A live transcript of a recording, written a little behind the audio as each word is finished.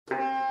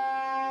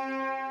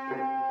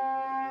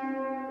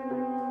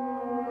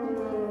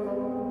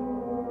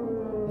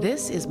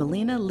This is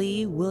Melina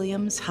Lee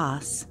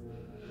Williams-Haas.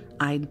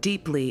 I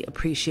deeply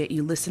appreciate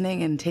you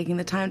listening and taking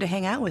the time to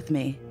hang out with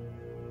me.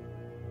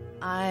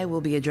 I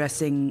will be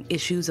addressing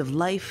issues of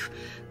life,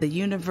 the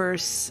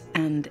universe,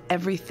 and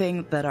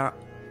everything that are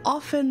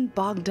often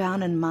bogged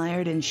down and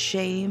mired in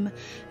shame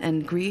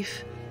and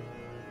grief,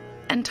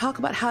 and talk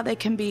about how they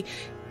can be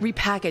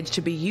repackaged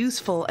to be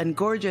useful and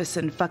gorgeous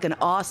and fucking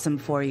awesome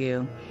for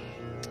you.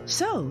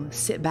 So,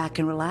 sit back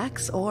and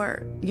relax,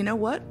 or, you know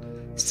what?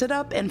 Sit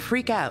up and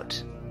freak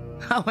out.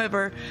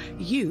 However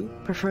you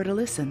prefer to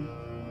listen.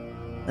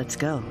 Let's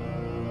go.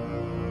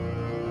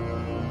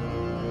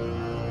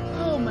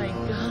 Oh my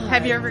God.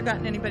 Have you ever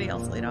gotten anybody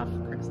else laid off of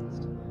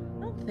Craigslist?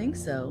 I don't think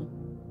so.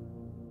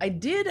 I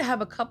did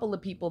have a couple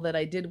of people that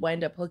I did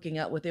wind up hooking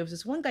up with. There was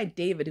this one guy,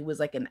 David, who was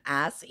like an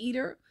ass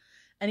eater.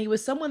 And he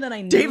was someone that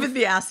I knew. David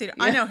the ass eater.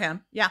 Yeah. I know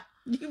him. Yeah.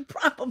 You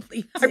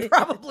probably did. I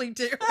probably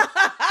do.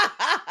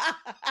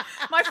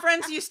 My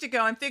friends used to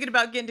go, I'm thinking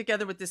about getting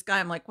together with this guy.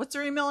 I'm like, what's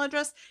their email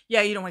address?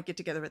 Yeah, you don't want to get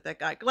together with that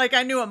guy. Like,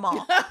 I knew them all.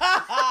 But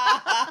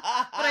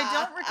I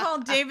don't recall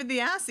David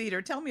the ass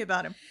eater. Tell me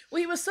about him. Well,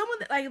 he was someone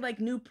that I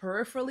knew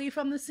peripherally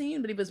from the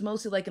scene, but he was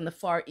mostly in the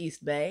far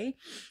East Bay.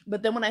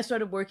 But then when I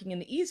started working in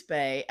the East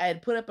Bay, I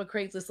had put up a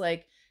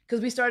Craigslist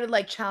because we started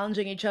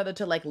challenging each other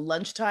to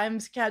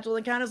lunchtimes casual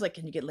encounters.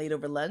 Can you get laid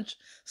over lunch?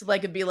 So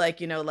it'd be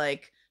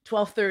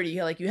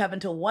 12:30. You have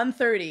until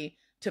 1:30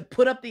 to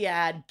put up the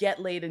ad, get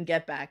laid, and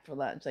get back for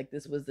lunch.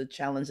 This was the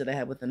challenge that I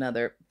had with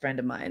another friend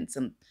of mine,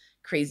 some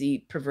crazy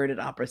perverted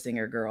opera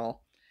singer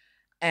girl.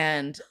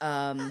 And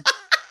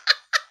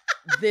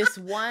this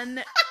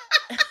one...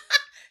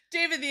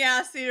 David the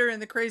ass eater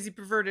and the crazy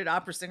perverted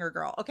opera singer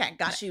girl. Okay,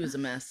 got it. She was a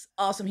mess.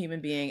 Awesome human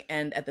being,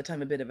 and at the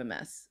time a bit of a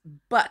mess.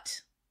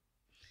 But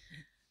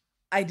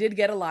I did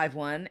get a live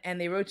one, and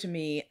they wrote to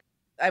me.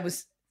 I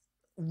was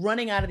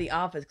running out of the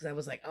office because I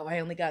was like, oh, I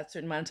only got a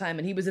certain amount of time.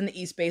 And he was in the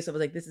East Bay, so I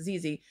was like, this is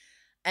easy.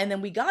 And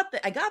then I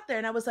got there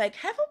and I was like,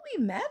 haven't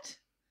we met?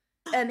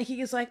 And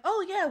he is like,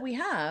 oh yeah, we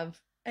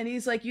have. And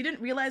he's like, you didn't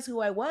realize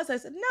who I was? I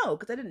said, no,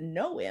 because I didn't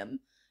know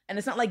him. And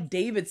it's not like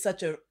David's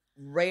such a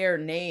rare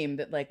name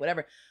that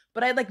whatever.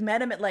 But I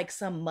met him at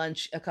some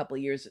lunch a couple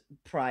years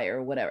prior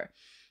or whatever.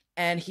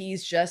 And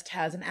he's just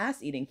has an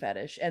ass eating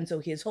fetish. And so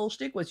his whole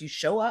shtick was you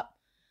show up,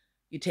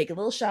 you take a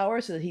little shower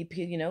so that he,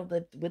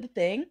 with the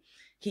thing,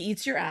 he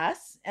eats your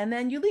ass, and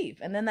then you leave.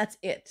 And then that's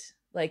it.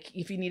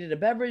 If you needed a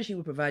beverage, he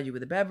would provide you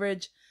with a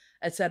beverage,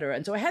 etc.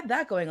 And so I had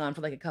that going on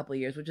for a couple of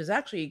years, which is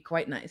actually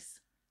quite nice.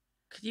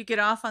 Could you get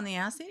off on the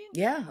ass eating?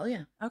 Yeah. Oh,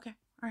 yeah. Okay.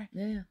 All right.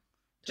 Yeah. Totally.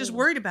 Just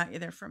worried about you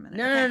there for a minute.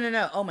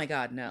 No. Oh, my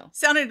God, no.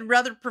 Sounded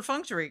rather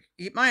perfunctory.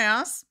 Eat my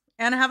ass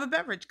and have a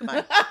beverage. Come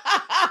on.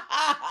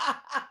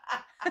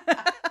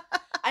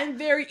 I'm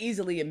very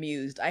easily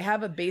amused. I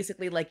have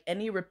basically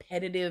any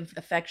repetitive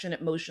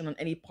affectionate motion on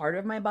any part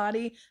of my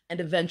body, and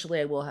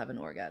eventually I will have an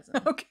orgasm.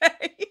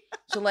 Okay.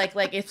 So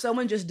if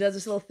someone just does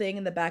this little thing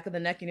in the back of the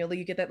neck, and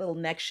you get that little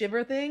neck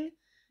shiver thing,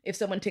 if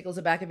someone tickles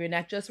the back of your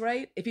neck just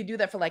right, if you do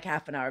that for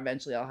half an hour,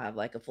 eventually I'll have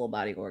a full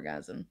body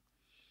orgasm.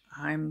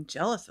 I'm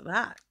jealous of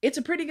that. It's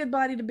a pretty good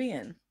body to be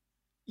in.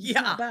 It's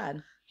not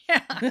bad.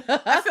 Yeah.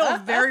 I feel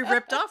very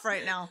ripped off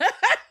right now.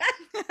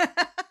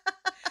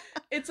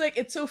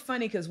 It's so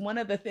funny because one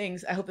of the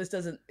things, I hope this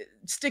doesn't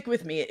stick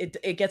with me,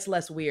 it gets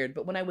less weird,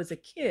 but when I was a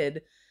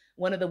kid,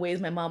 one of the ways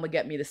my mom would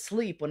get me to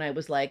sleep when I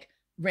was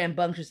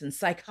rambunctious and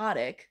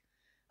psychotic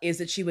is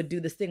that she would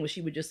do this thing where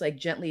she would just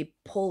gently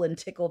pull and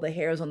tickle the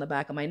hairs on the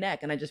back of my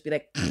neck, and I'd just be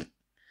like,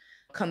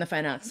 come to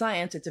find out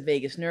science, it's a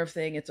vagus nerve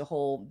thing. There's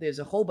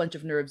a whole bunch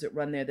of nerves that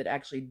run there that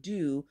actually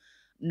do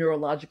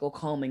neurological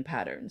calming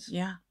patterns.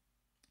 Yeah.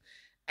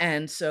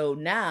 And so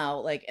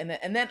now, and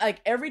then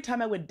every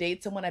time I would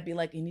date someone, I'd be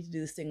like, you need to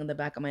do this thing on the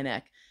back of my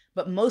neck.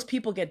 But most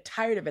people get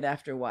tired of it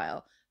after a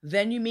while.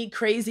 Then you meet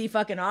crazy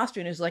fucking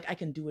Austrian who's like, I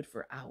can do it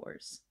for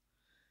hours.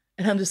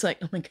 And I'm just like,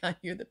 oh my God,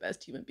 you're the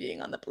best human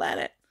being on the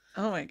planet.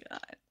 Oh my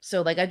God.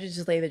 So I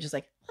just lay there just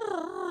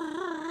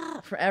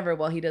forever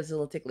while he does the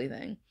little tickly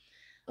thing.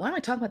 Why am I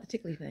talking about the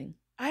tickly thing?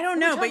 I don't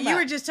know, but you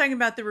were just talking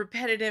about the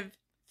repetitive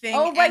thing.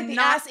 Oh, right, the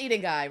ass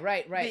eating guy.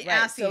 Right.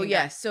 So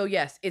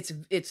yes,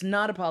 it's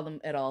not a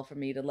problem at all for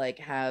me to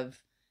have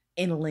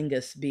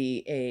analingus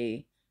be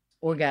a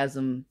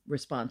orgasm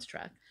response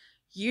track.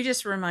 You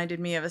just reminded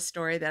me of a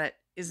story that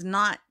is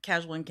not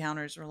casual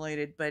encounters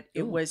related, but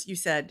it was, you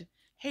said,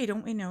 hey,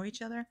 don't we know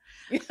each other?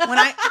 When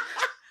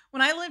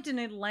I lived in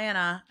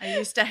Atlanta, I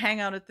used to hang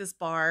out at this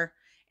bar,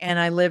 and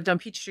I lived on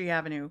Peachtree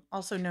Avenue,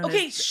 also known as...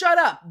 Okay, shut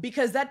up,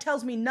 because that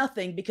tells me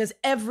nothing, because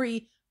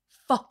every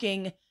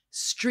fucking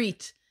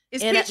street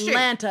in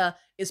Atlanta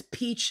is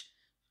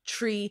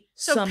Peachtree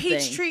something. So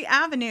Peachtree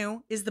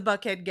Avenue is the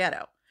Buckhead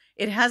ghetto.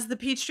 It has the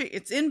Peachtree.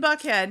 It's in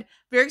Buckhead,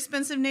 very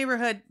expensive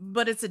neighborhood,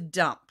 but it's a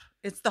dump.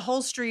 The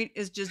whole street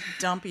is just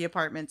dumpy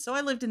apartments. So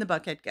I lived in the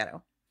Buckhead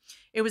ghetto.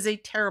 It was a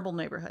terrible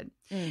neighborhood.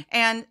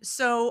 And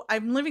so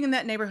I'm living in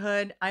that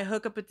neighborhood. I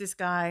hook up with this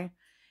guy.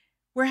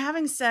 We're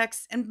having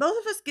sex, and both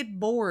of us get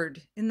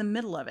bored in the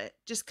middle of it.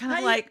 Just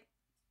kind of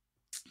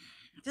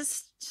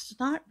this is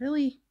not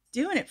really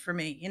doing it for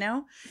me,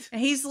 And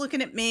he's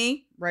looking at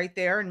me right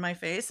there in my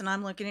face, and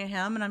I'm looking at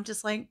him, and I'm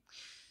just like,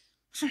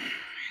 and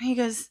he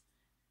goes,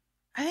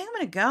 I think I'm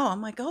going to go.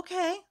 I'm like,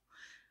 okay.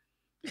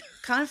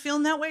 Kind of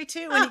feeling that way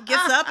too. When he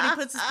gets up and he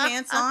puts his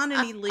pants on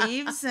and he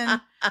leaves,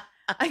 and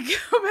I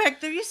go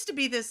back. There used to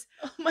be this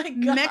Oh my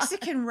God.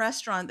 Mexican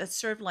restaurant that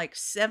served like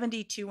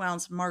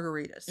 72-ounce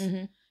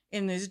margaritas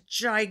in these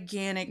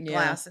gigantic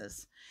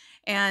glasses.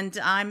 And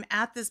I'm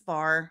at this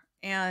bar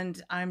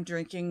and I'm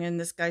drinking, and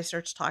this guy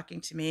starts talking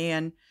to me,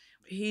 and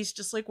he's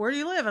just like, where do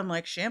you live? I'm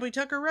like, Chambly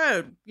Tucker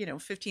Road,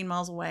 15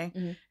 miles away.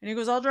 And he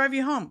goes, I'll drive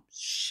you home.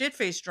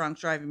 Shit-faced drunk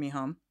driving me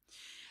home.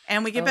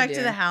 And we get back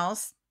to the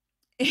house,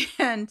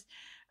 and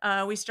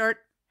we start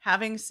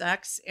having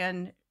sex,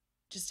 and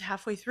just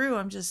halfway through,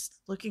 I'm just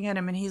looking at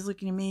him, and he's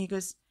looking at me. He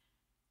goes,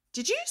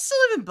 did you used to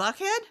live in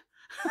Buckhead?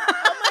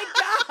 Oh my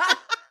God.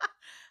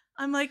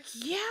 I'm like,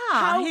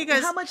 yeah. He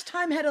goes, how much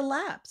time had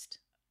elapsed?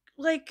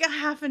 Like a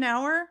half an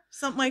hour,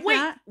 something like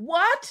that.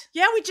 What?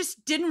 Yeah, we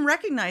just didn't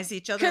recognize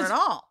each other at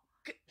all.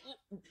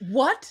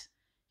 What?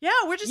 Yeah,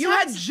 we're just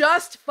had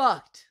just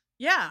fucked.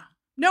 Yeah.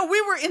 No, we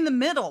were in the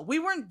middle. We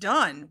weren't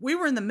done. We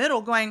were in the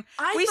middle going,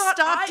 we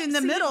stopped in the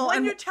middle. When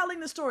and you're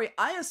telling the story,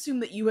 I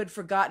assumed that you had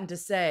forgotten to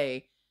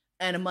say,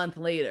 and a month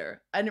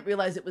later. I didn't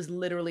realize it was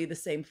literally the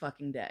same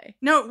fucking day.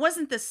 No, it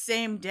wasn't the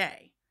same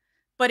day.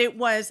 But it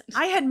was,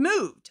 I'd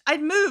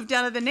moved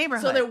out of the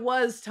neighborhood. So there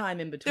was time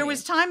in between. There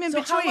was time in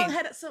between. How long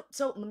had it,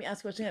 so let me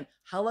ask you a question again.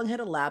 How long had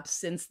elapsed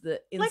since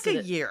the incident?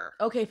 Like a year.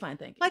 Okay, fine,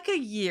 thank you. Like a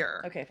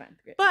year. Okay, fine.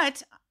 Great.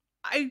 But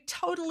I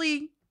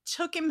totally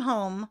took him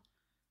home,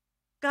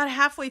 got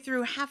halfway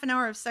through half an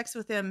hour of sex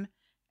with him,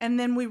 and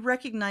then we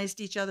recognized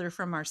each other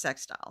from our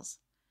sex styles.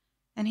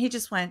 And he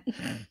just went,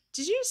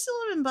 did you still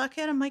live in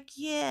Buckhead? I'm like,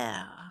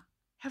 yeah.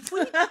 Have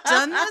we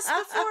done this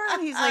before?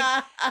 And he's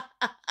like,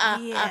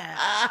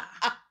 yeah.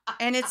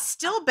 And it's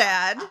still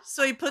bad.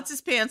 So he puts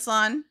his pants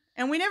on.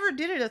 And we never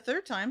did it a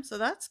third time. So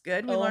that's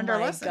good. We learned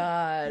our lesson. Oh my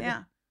God.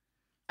 Yeah.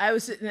 I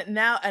was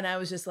now, and I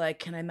was just like,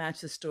 can I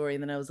match the story?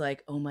 And then I was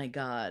like, oh my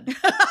God.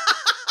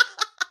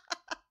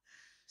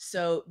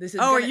 So this is.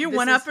 Oh, are you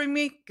one-upping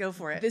me? Go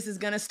for it. This is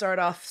going to start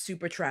off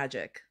super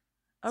tragic.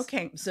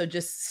 Okay. So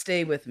just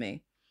stay with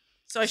me.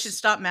 So I should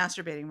stop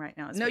masturbating right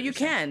now. No, you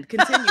can.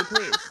 Continue,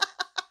 please.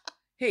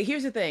 Hey,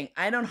 here's the thing.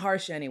 I don't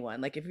harsh anyone.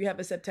 Like, if you have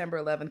a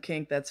September 11th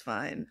kink, that's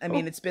fine. I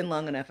mean, it's been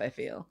long enough, I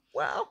feel.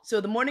 Wow.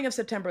 So the morning of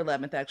September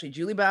 11th, actually,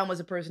 Julie Baum was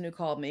the person who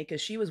called me because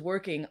she was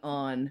working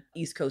on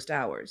East Coast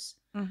hours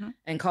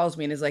and calls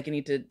me and is like, you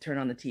need to turn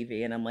on the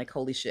TV. And I'm like,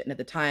 holy shit. And at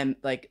the time,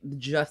 like,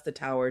 just the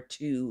Tower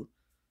 2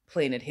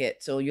 plane had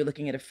hit. So you're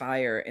looking at a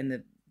fire in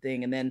the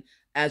thing. And then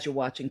as you're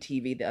watching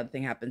TV, the other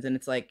thing happens. And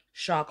it's like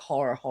shock,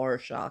 horror,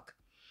 shock.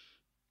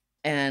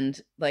 And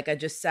like, I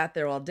just sat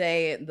there all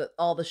day,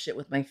 all the shit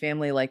with my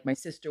family. Like, my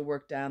sister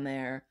worked down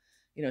there,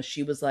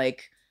 she was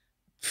like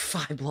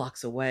 5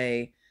 blocks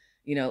away.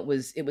 It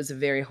was a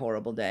very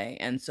horrible day.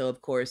 And so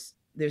of course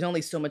there's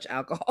only so much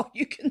alcohol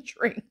you can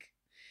drink.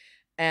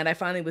 And I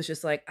finally was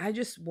just like, I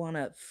just want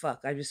to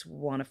fuck.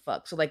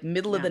 So like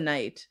middle of the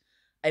night,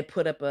 I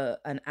put up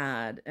an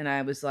ad, and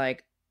I was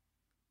like,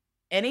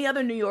 any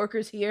other New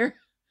Yorkers here?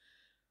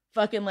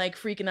 Fucking like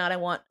freaking out. I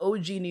want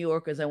OG New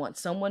Yorkers. I want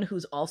someone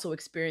who's also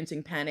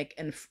experiencing panic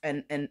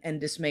and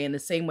dismay in the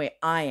same way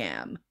I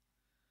am,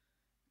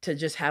 to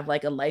just have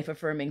like a life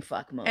affirming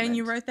fuck moment. And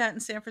you wrote that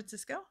in San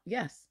Francisco?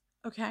 Yes.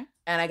 Okay.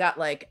 And I got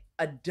like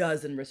a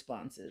dozen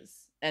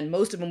responses, and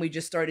most of them we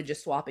just started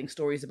just swapping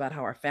stories about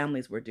how our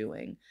families were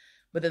doing.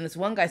 But then this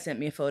one guy sent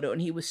me a photo,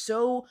 and he was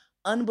so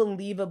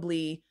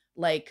unbelievably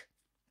like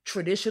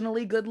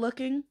traditionally good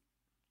looking,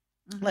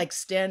 like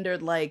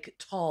standard, like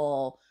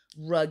tall,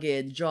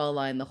 rugged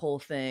jawline, the whole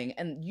thing.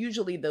 And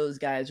usually those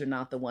guys are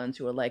not the ones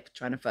who are like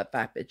trying to fuck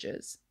fat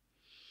bitches,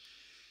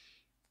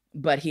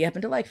 but he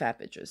happened to like fat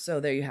bitches. So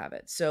there you have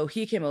it. So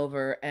he came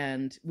over,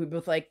 and we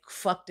both like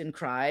fucked and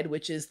cried,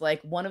 which is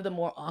like one of the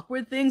more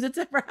awkward things that's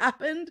ever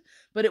happened,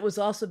 but it was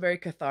also very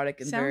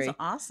cathartic and sounds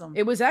awesome.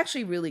 It was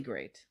actually really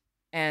great.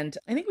 And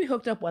I think we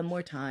hooked up one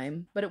more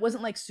time, but it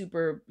wasn't like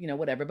super,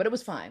 whatever, but it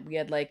was fine. We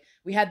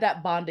had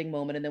that bonding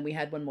moment, and then we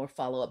had one more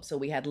follow-up, so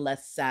we had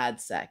less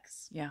sad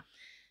sex. Yeah.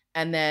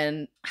 And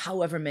then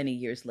however many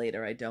years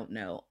later, I don't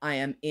know, I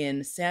am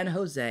in San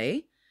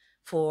Jose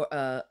for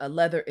a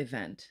leather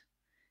event.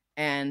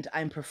 And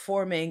I'm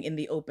performing in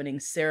the opening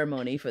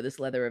ceremony for this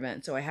leather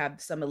event. So I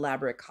have some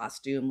elaborate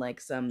costume,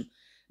 like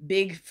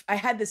I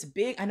had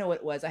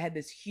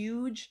this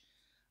huge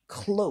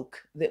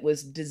cloak that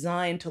was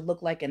designed to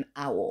look like an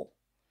owl,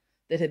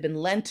 that had been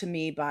lent to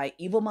me by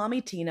evil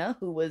mommy Tina,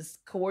 who was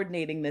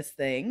coordinating this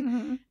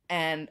thing.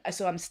 And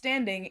so I'm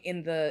standing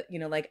in the,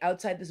 like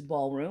outside this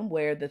ballroom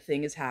where the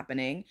thing is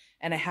happening.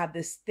 And I have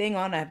this thing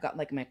on. I've got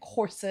like my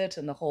corset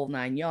and the whole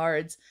 9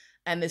 yards.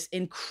 And this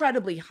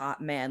incredibly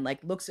hot man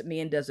like looks at me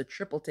and does a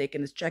triple take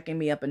and is checking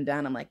me up and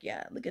down. I'm like,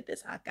 yeah, look at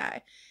this hot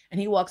guy. And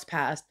he walks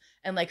past.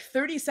 And like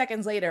 30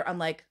 seconds later, I'm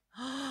like,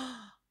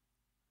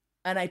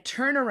 and I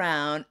turn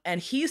around,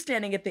 and he's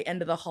standing at the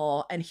end of the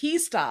hall, and he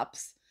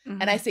stops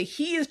And I Mhm. say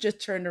he is just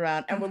turned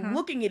around and we're Mhm.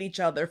 looking at each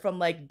other from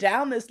like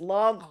down this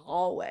long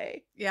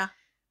hallway. Yeah.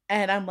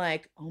 And I'm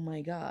like, oh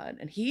my God.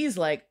 And he's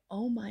like,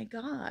 oh my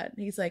God. And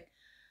he's like,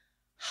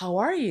 how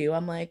are you?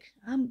 I'm like,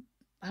 I'm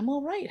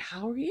all right.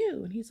 How are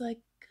you? And he's like,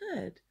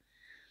 good.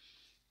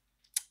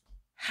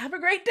 Have a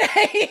great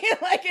day.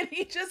 Like, and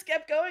he just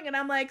kept going. And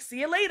I'm like,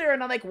 see you later.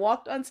 And I like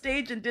walked on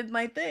stage and did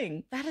my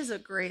thing. That is a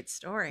great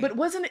story. But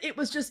it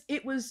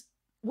was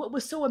what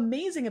was so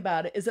amazing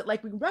about it is that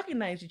like we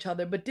recognized each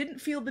other, but didn't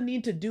feel the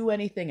need to do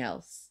anything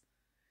else.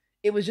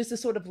 It was just a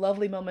sort of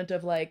lovely moment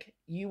of like,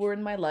 you were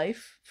in my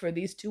life for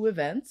these two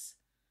events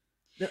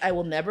that I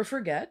will never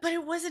forget. But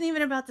it wasn't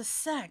even about the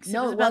sex.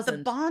 No, it was it about the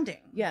wasn't.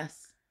 bonding.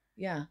 Yes.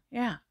 Yeah.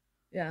 Yeah.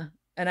 Yeah.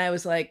 And I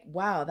was like,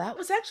 wow, that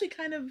was actually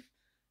kind of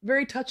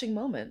very touching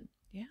moment.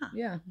 Yeah.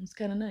 Yeah, it was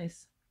kind of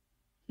nice.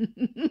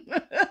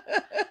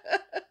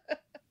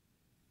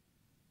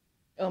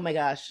 Oh my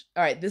gosh.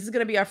 All right, this is going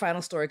to be our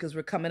final story because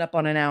we're coming up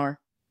on an hour.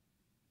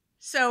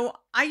 So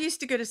I used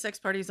to go to sex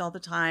parties all the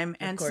time,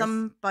 and course.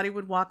 somebody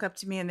would walk up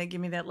to me and they give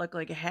me that look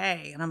like,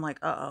 hey, and I'm like,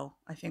 uh-oh,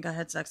 I think I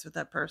had sex with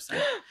that person.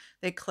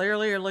 They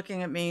clearly are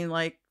looking at me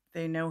like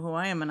they know who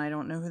I am and I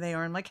don't know who they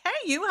are. I'm like, hey,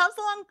 you, how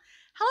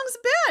long's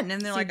it been?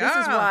 And they're See, like, this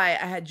is "Oh, why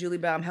I had Julie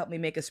Baum help me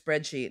make a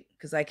spreadsheet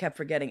because I kept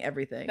forgetting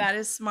everything. that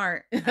is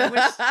smart. I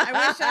wish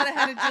I'd have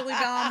had a Julie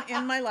Baum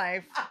in my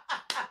life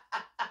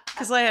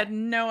because I had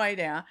no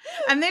idea.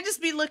 And they'd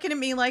just be looking at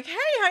me like, hey,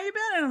 how you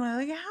been? And I'm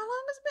like, how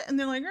long has it been? And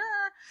they're like,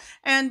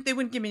 and they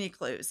wouldn't give me any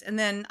clues. And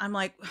then I'm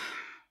like,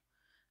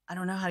 I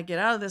don't know how to get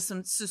out of this.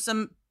 And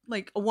so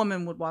like a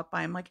woman would walk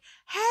by. I'm like,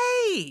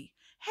 hey,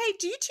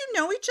 do you two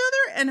know each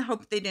other? And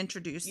hope they'd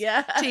introduce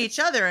Yeah. to each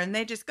other. And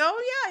they just go,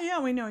 oh, yeah,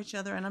 we know each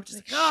other. And I'm just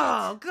like,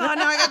 oh, God,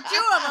 now I got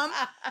two of them.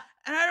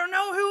 And I don't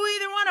know who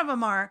either one of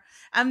them are.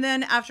 And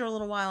then after a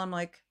little while, I'm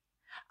like,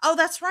 oh,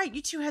 that's right.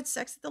 You two had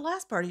sex at the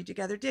last party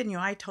together, didn't you?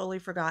 I totally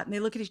forgot. And they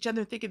look at each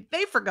other thinking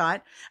they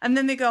forgot. And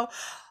then they go,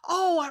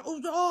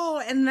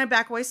 oh. And then I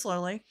back away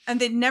slowly. And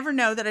they'd never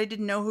know that I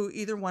didn't know who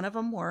either one of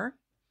them were.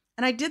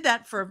 And I did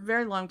that for a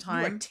very long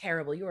time. You are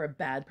terrible. You are a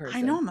bad person.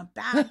 I know I'm a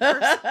bad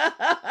person.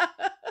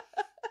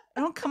 I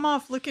don't come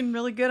off looking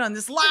really good on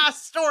this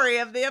last story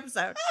of the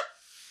episode.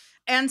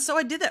 And so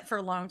I did that for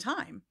a long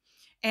time.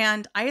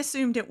 And I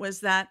assumed it was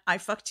that I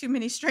fucked too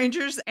many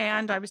strangers.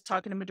 And I was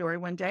talking to Midori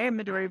one day, and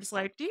Midori was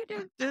like, do you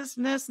do this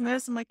and this and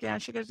this? I'm like, yeah.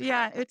 She goes,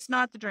 yeah, it's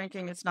not the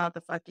drinking. It's not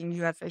the fucking.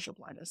 You have facial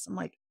blindness. I'm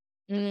like,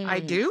 I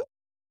do?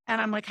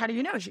 And I'm like, how do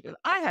you know? She goes,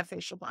 I have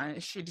facial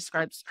blindness. She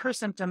describes her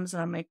symptoms.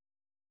 And I'm like,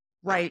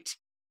 right.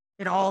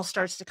 It all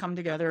starts to come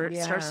together.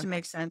 It starts to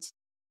make sense.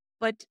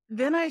 But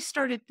then I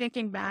started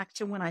thinking back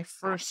to when I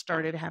first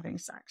started having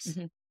sex.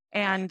 Mm-hmm.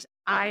 And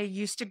I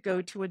used to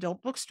go to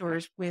adult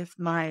bookstores with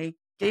my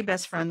gay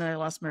best friend that I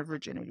lost my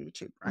virginity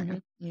to,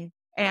 Brian. Mm-hmm.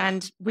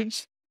 And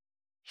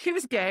he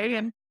was gay.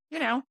 And,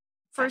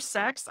 first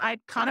sex,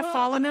 I'd kind of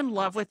fallen in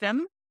love with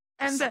him.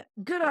 And so,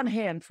 good on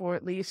him for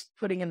at least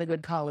putting in the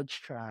good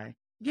college try.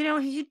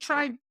 He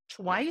tried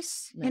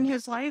twice in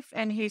his life.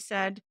 And he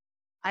said,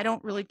 I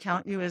don't really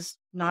count you as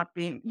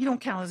you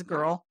don't count as a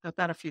girl. Got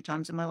that a few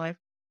times in my life.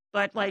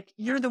 But like,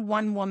 you're the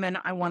one woman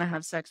I want to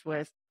have sex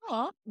with.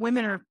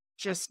 Women are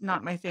just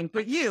not my thing,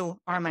 but you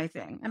are my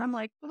thing. And I'm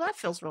like, well, that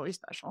feels really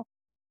special.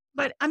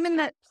 But I'm in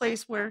that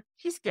place where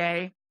he's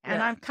gay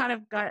and I've kind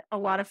of got a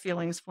lot of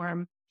feelings for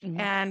him.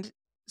 Mm-hmm. And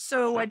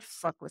so I'd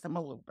fuck with him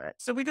a little bit.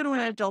 So we go to an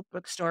adult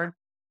bookstore.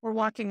 We're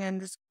walking in,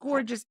 this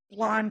gorgeous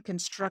blonde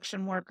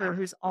construction worker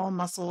who's all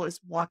muscle is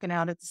walking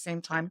out at the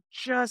same time.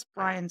 Just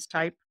Brian's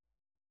type.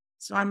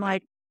 So I'm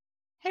like,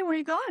 hey, where are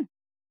you going?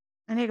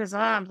 And he goes,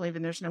 I'm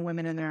leaving. There's no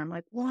women in there. I'm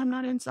like, well, I'm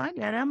not inside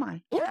yet, am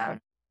I? Yeah.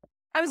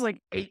 I was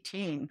like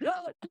 18.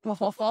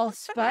 All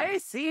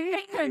spicy.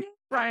 And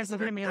Brian's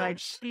looking at me like,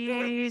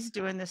 she's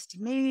doing this to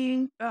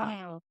me.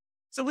 Oh.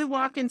 So we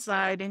walk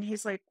inside and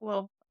he's like,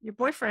 well, your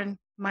boyfriend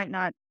might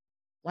not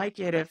like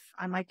it if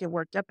I might get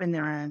worked up in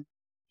there and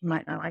he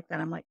might not like that.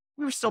 I'm like,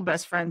 we were still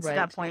best friends at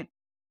that point.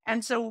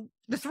 And so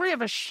the three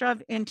of us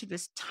shove into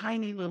this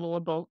tiny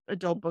little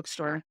adult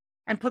bookstore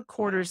and put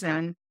quarters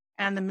in,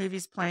 and the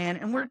movie's playing,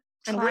 and we're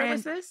trying. And where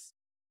was this?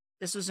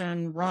 This was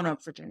in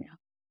Roanoke, Virginia.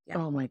 Yeah.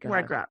 Oh my God. Where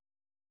I grew up.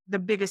 The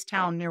biggest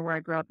town near where I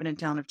grew up, in a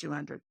town of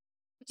 200.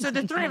 So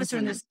the three of us are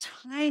in this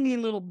tiny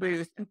little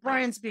booth, and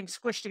Brian's being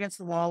squished against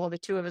the wall while the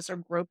two of us are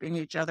groping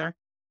each other.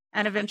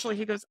 And eventually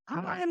he goes,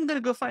 I'm going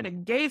to go find a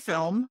gay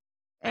film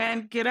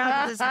and get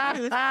out of this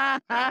booth.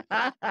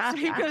 So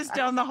he goes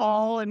down the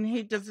hall and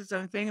he does his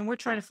own thing, and we're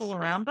trying to fool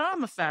around, but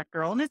I'm a fat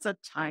girl and it's a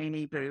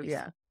tiny booth.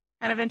 Yeah.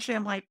 And eventually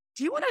I'm like,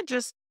 do you want to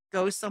just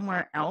go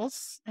somewhere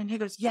else? And he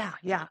goes, yeah,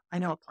 I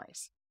know a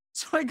place.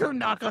 So I go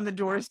knock on the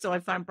doors till I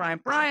find Brian.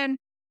 Brian,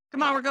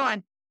 come on, we're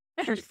going.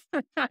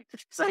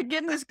 So I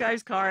get in this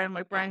guy's car and I'm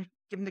like, Brian,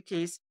 give him the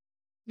keys.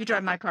 You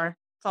drive my car,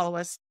 follow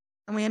us.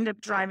 And we end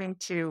up driving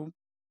to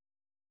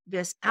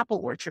this apple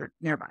orchard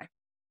nearby.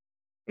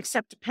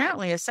 Except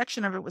apparently a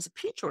section of it was a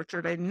peach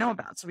orchard I didn't know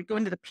about. So we go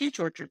into the peach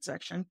orchard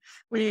section.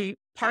 We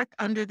park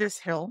under this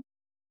hill.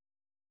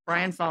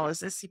 Brian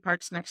follows us. He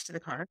parks next to the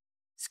car.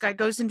 This guy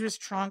goes into his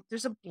trunk.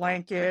 There's a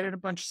blanket and a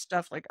bunch of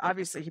stuff. Like,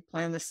 obviously, he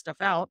planned this stuff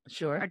out.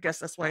 Sure. I guess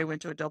that's why he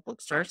went to adult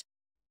bookstores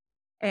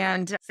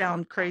and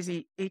found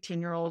crazy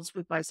 18-year-olds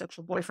with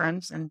bisexual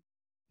boyfriends and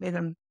made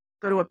them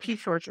go to a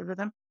peach orchard with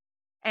him.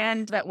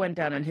 And That went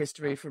down in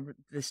history for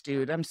this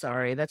dude. I'm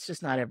sorry. That's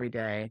just not every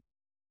day.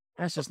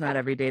 That's just not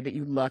every day that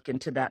you luck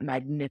into that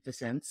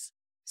magnificence.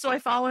 so I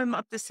follow him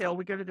up this hill.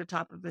 We go to the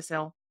top of this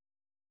hill.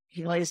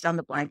 He lays down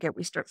the blanket.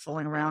 We start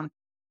fooling around.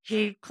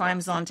 He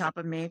climbs on top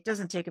of me. It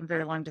doesn't take him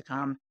very long to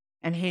come.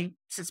 And he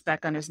sits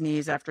back on his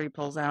knees after he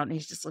pulls out. And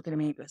he's just looking at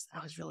me. He goes,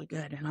 that was really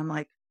good. And I'm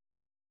like,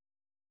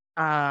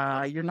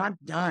 you're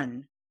not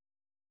done.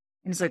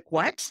 And he's like,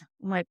 what?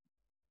 I'm like,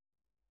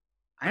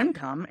 I'm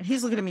come. And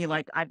he's looking at me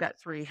like I've got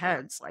 3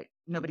 heads. Like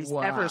nobody's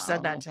ever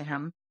said that to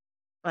him.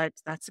 But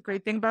that's the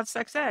great thing about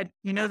sex ed.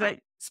 You know that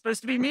it's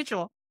supposed to be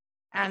mutual.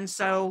 And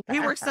so he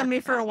works on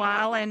me for a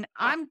while, and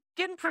I'm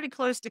getting pretty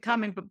close to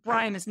coming, but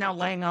Brian is now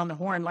laying on the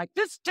horn like,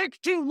 this takes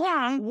too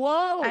long.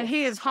 Whoa. And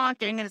he is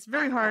honking, and it's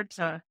very hard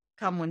to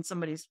come when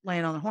somebody's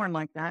laying on the horn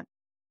like that.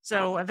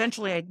 So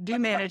eventually I do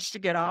manage to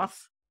get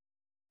off.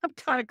 I'm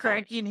kind of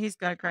cranky, and he's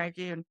kind of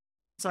cranky. And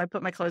so I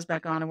put my clothes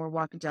back on, and we're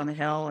walking down the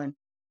hill and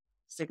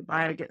say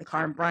goodbye. I get in the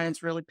car, and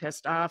Brian's really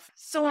pissed off.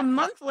 So a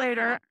month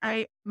later,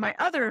 my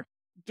other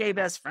gay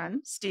best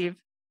friend, Steve,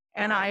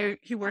 and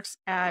he works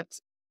at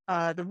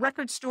the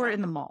record store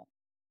in the mall.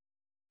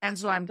 And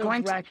so I'm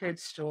going to record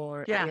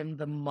store in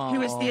the mall. He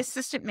was the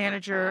assistant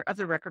manager of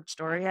the record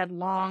store. He had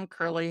long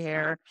curly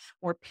hair,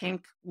 wore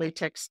pink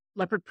latex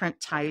leopard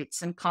print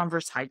tights and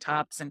Converse high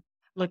tops, and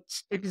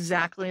looked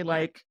exactly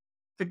like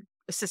the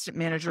assistant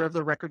manager of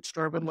the record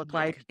store would look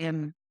like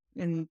in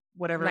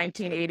whatever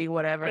 1980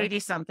 whatever 80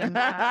 something.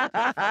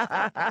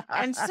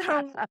 And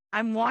so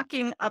I'm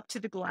walking up to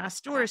the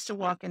glass doors to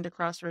walk into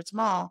Crossroads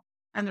Mall,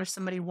 and there's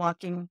somebody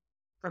walking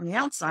from the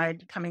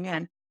outside coming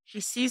in. He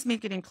sees me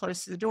getting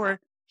close to the door.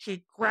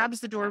 He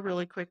grabs the door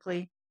really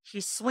quickly. He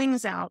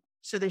swings out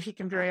so that he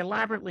can very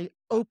elaborately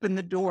open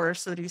the door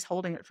so that he's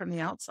holding it from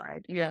the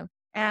outside. Yeah.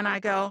 And I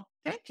go,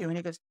 thank you. And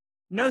he goes,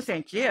 no,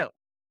 thank you,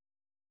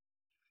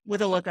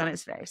 with a look on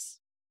his face.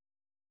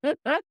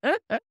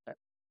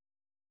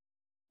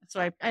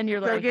 So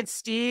you're go get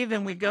Steve,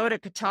 and we go to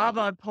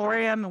Catawba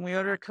Emporium, and we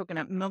order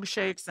coconut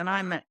milkshakes. And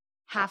I'm at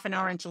half an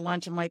hour into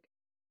lunch. I'm like,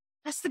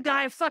 that's the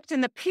guy I fucked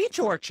in the peach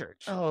orchard.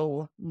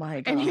 Oh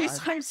my God.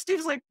 And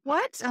Steve's like,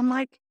 what? I'm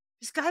like,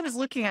 this guy was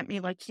looking at me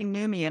like he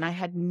knew me, and I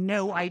had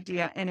no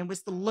idea. And it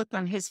was the look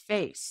on his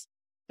face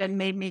that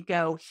made me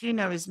go, he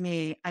knows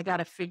me. I got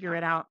to figure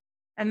it out.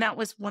 And that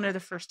was one of the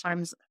first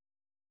times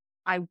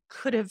I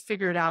could have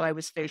figured out I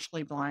was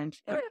facially blind.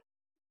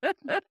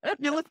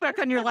 You look back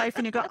on your life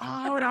and you go,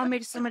 oh, it all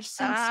makes so much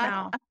sense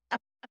now.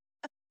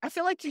 I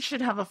feel like you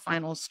should have a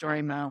final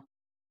story, Mo.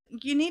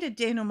 You need a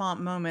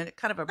denouement moment,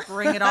 kind of a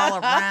bring it all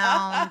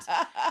around.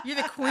 You're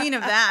the queen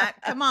of that.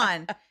 Come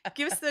on.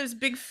 Give us those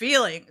big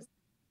feelings.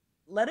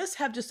 Let us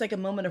have just like a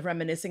moment of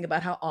reminiscing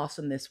about how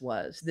awesome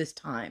this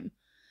time.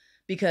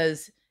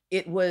 Because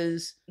it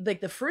was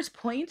like the first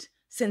point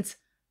since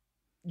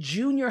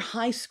junior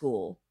high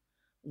school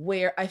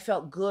where I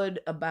felt good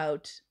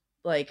about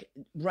like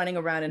running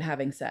around and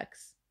having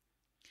sex.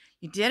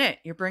 You did it.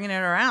 You're bringing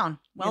it around.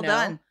 Well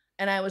done.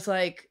 And I was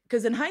like,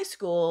 because in high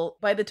school,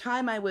 by the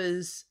time I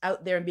was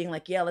out there and being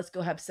like, yeah, let's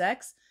go have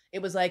sex,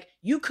 it was like,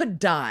 you could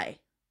die.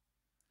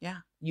 Yeah.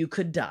 You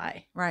could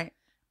die. Right.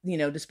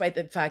 Despite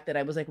the fact that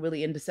I was like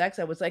really into sex,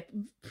 I was like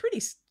pretty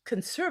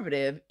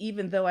conservative,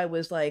 even though I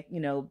was like,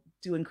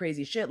 doing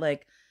crazy shit,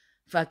 like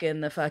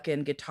fucking the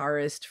fucking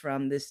guitarist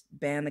from this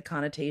band, The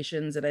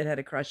Connotations, that I'd had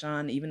a crush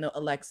on, even though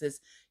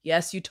Alexis,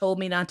 yes, you told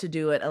me not to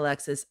do it,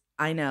 Alexis.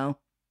 I know.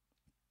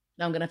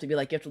 Now I'm going to have to be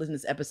like, you have to listen to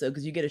this episode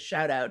because you get a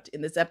shout out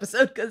in this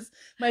episode, because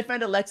my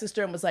friend Alexis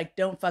Sturm was like,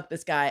 don't fuck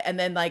this guy. And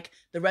then like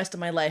the rest of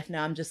my life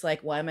now I'm just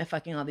like, why am I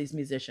fucking all these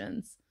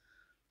musicians?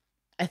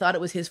 I thought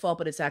it was his fault,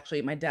 but it's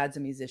actually my dad's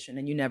a musician,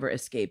 and you never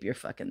escape your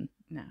fucking...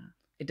 No.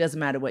 It doesn't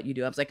matter what you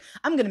do. I was like,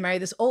 I'm going to marry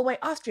this old white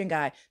Austrian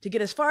guy to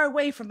get as far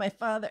away from my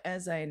father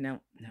as I know.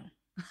 No.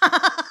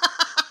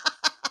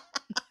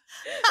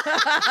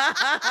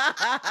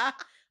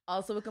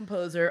 Also a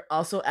composer,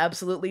 also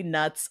absolutely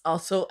nuts,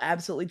 also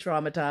absolutely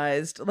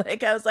traumatized.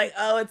 Like, I was like,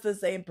 oh, it's the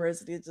same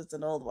person. He's just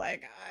an old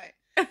white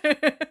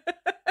guy.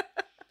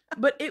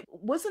 But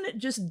wasn't it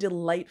just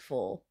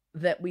delightful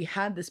that we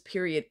had this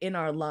period in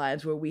our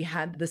lives where we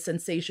had the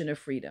sensation of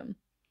freedom?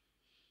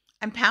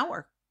 And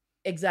power.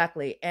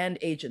 Exactly. And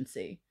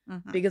agency.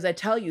 Mm-hmm. Because I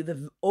tell you,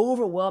 the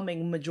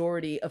overwhelming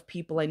majority of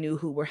people I knew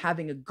who were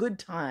having a good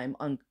time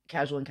on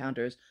Casual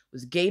Encounters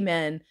was gay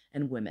men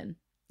and women.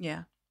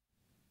 Yeah.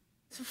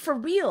 For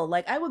real.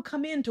 Like, I would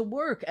come in to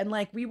work and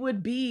like we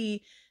would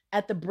be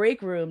at the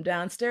break room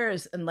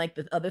downstairs, and like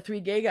the other 3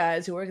 gay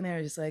guys who were working there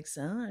were just like,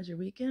 so how's your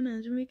weekend?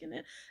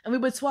 And we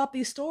would swap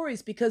these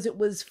stories because it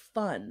was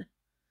fun.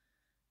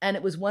 And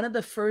it was one of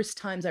the first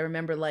times I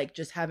remember like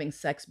just having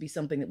sex be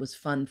something that was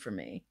fun for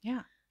me.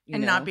 Yeah.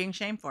 And not being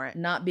shamed for it.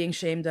 Not being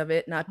shamed of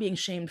it, not being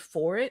shamed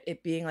for it.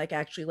 It being like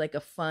actually like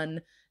a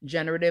fun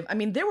generative. I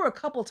mean, there were a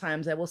couple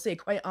times, I will say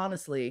quite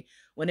honestly,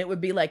 when it would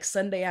be like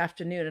Sunday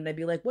afternoon and I'd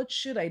be like, what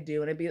should I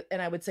do?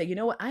 And I would say, you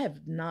know what? I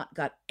have not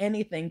got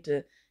anything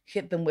to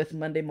hit them with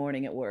Monday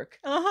morning at work.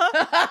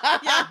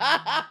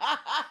 Yeah.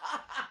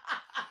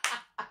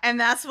 And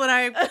that's what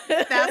I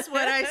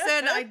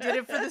said. I did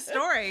it for the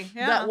story.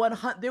 Yeah.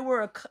 There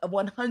were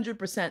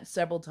 100%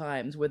 several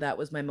times where that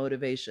was my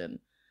motivation,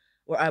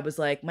 where I was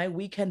like, my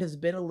weekend has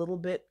been a little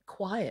bit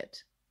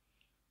quiet.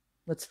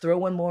 Let's throw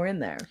one more in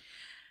there.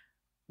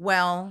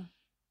 Well,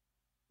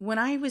 when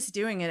I was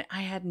doing it,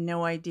 I had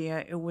no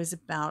idea it was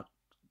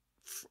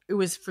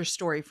for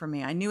story for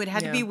me. I knew it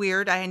had to be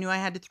weird. I knew I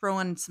had to throw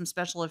in some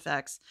special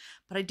effects,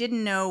 but I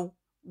didn't know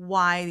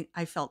why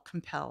I felt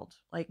compelled.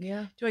 Like,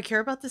 do I care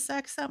about the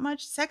sex that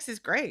much? Sex is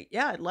great.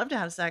 Yeah, I'd love to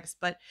have sex,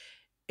 but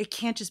it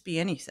can't just be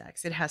any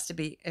sex. It has to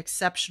be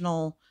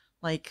exceptional.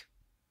 Like,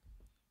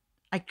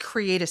 I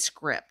create a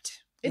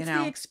script. It's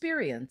the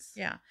experience.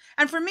 Yeah.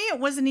 And for me, it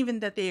wasn't even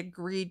that they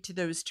agreed to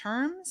those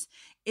terms.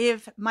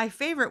 If my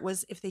favorite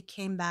was if they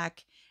came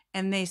back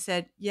and they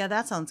said, yeah,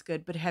 that sounds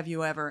good, but have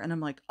you ever? And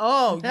I'm like,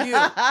 oh,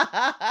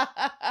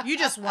 you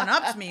just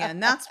one-upped me.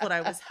 And that's what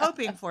I was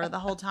hoping for the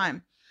whole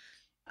time.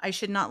 I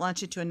should not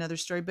launch into another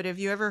story, but have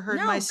you ever heard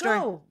my story?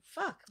 No,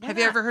 fuck. Have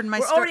you ever heard my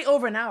story? We're already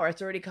over an hour.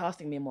 It's already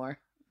costing me more.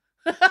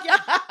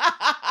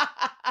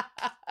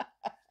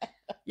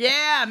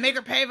 Yeah, make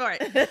her pay for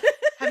it.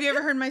 Have you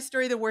ever heard my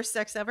story, The Worst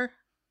Sex Ever?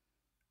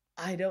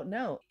 I don't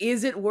know.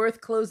 Is it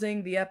worth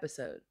closing the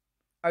episode?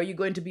 Are you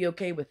going to be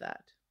okay with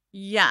that?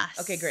 Yes.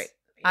 Okay, great.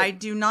 I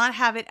do not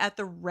have it at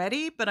the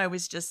ready, but I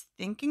was just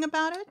thinking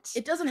about it.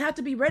 It doesn't have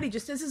to be ready.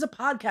 Just this is a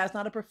podcast,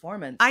 not a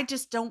performance. I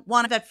just don't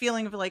want that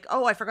feeling of like,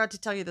 oh, I forgot to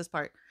tell you this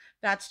part.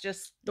 That's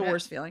just the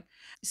worst feeling.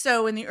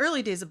 So in the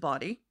early days of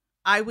Body,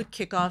 I would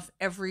kick off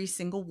every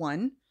single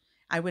one.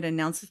 I would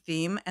announce the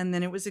theme, and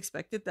then it was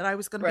expected that I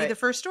was going to be the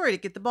first story to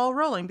get the ball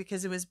rolling,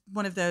 because it was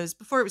one of those,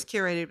 before it was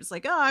curated, it was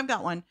like, oh, I've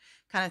got one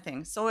kind of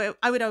thing. So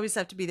I would always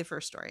have to be the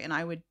first story, and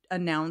I would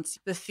announce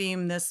the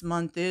theme this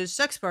month is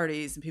sex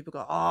parties, and people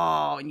go,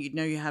 oh, and you'd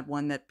know you had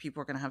one that people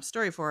were going to have a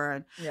story for.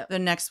 And the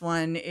next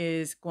one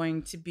is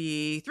going to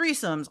be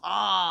threesomes.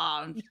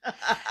 Oh,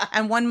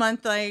 and one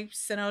month I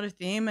sent out a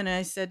theme and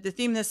I said, the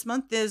theme this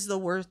month is the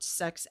worst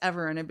sex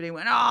ever. And everybody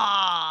went,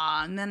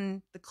 ah. And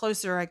then the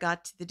closer I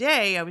got to the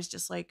day, I was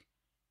just like,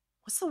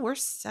 what's the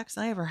worst sex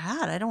I ever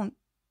had? I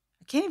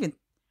can't even,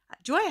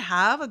 do I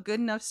have a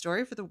good enough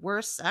story for the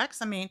worst sex?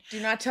 I mean,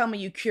 do not tell me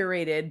you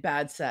curated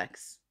bad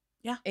sex.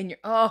 Yeah. And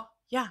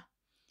yeah.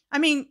 I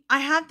mean, I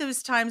had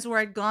those times where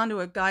I'd gone to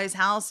a guy's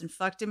house and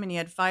fucked him, and he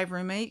had 5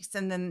 roommates,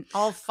 and then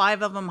all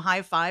 5 of them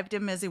high-fived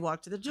him as he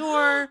walked to the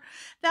door.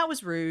 That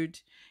was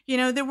rude. You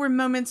know, there were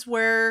moments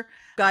where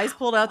guys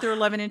pulled out their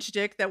 11-inch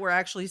dick that were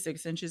actually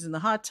 6 inches in the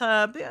hot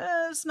tub.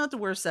 It's not the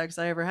worst sex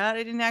I ever had.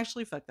 I didn't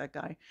actually fuck that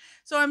guy.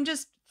 So I'm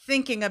just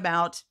thinking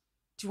about,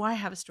 do I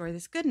have a story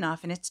that's good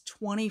enough? And it's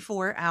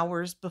 24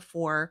 hours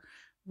before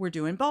we're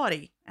doing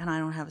Body, and I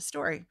don't have a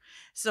story.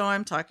 So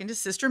I'm talking to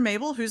Sister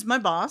Mabel, who's my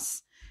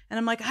boss. And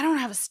I'm like, I don't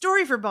have a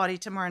story for Body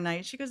tomorrow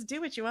night. She goes, do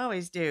what you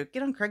always do.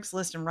 Get on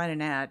Craigslist and write an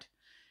ad.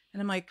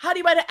 And I'm like, how do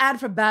you write an ad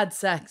for bad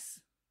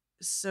sex?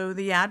 So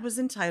the ad was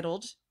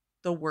entitled,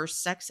 The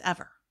Worst Sex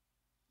Ever.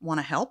 Want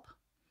to help?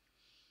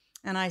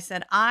 And I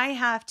said, I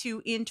have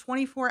to, in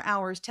 24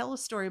 hours, tell a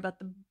story about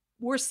the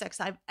worst sex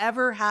I've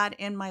ever had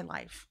in my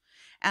life.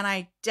 And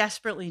I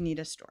desperately need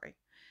a story.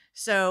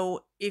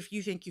 So if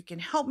you think you can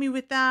help me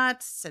with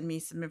that, send me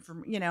some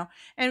information, you know.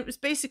 And it was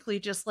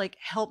basically just like,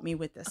 help me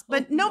with this.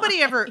 But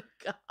nobody ever,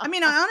 I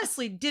mean, I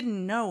honestly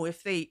didn't know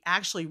if they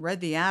actually read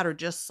the ad or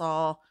just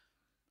saw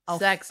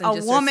sex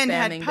and a woman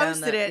had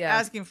posted it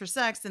asking for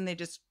sex, and they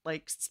just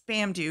like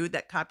spammed you,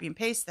 that copy and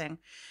paste thing.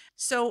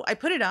 So I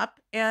put it up,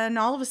 and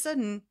all of a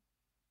sudden,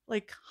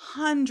 like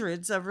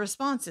hundreds of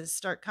responses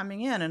start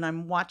coming in, and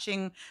I'm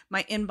watching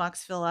my inbox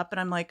fill up, and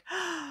I'm like,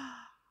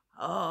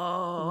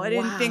 oh, I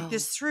didn't think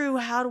this through.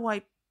 How do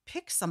I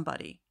pick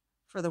somebody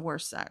for the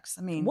worst sex?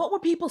 I mean, what were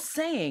people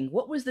saying?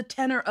 What was the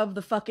tenor of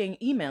the fucking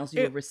emails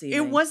you were receiving?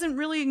 It wasn't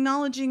really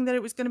acknowledging that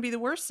it was going to be the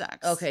worst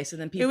sex. Okay, so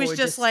then people were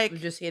just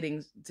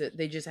hitting,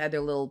 they just had their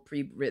little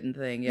pre-written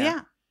thing.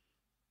 Yeah.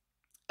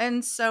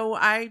 And so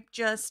I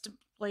just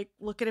like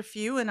look at a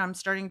few, and I'm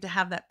starting to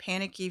have that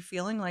panicky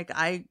feeling like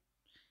I'm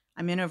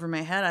in over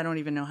my head. I don't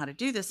even know how to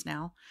do this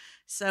now.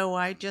 So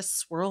I just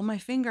swirl my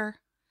finger,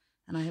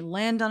 and I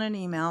land on an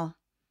email,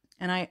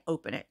 and I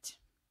open it,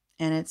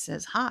 and it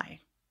says, hi,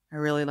 I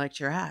really liked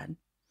your ad.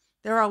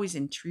 They're always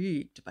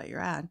intrigued by your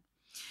ad.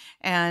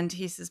 And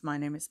he says, my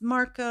name is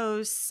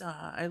Marcos.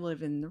 I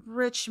live in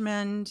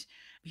Richmond.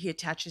 He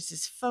attaches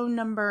his phone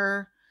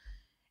number,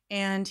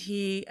 and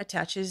he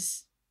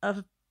attaches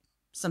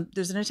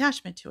there's an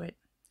attachment to it,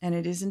 and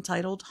it is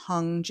entitled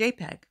Hung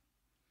JPEG.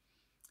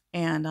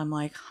 And I'm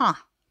like, huh.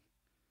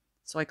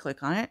 So I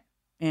click on it,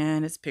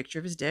 and it's a picture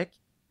of his dick.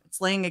 It's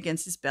laying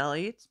against his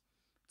belly. It's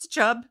a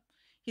chub.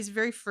 He's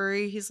very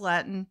furry. He's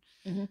Latin.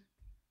 Mm-hmm.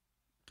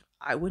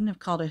 I wouldn't have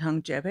called it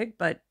hung JPEG,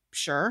 but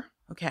sure.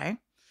 Okay.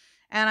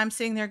 And I'm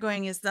sitting there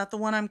going, is that the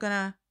one I'm going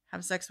to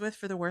have sex with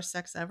for the worst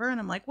sex ever. And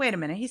I'm like, wait a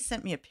minute. He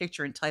sent me a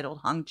picture entitled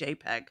Hung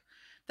JPEG.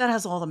 That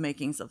has all the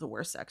makings of the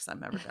worst sex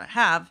I'm ever going to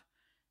have.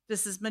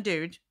 This is my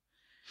dude.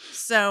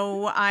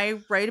 So I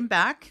write him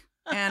back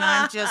and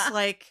I'm just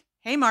like,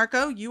 hey,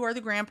 Marco, you are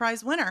the grand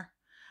prize winner.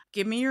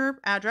 Give me your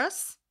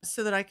address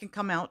so that I can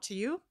come out to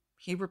you.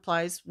 He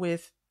replies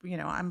with,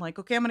 I'm like,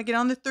 okay, I'm going to get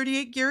on the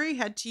 38 Geary,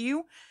 head to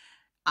you.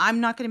 I'm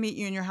not going to meet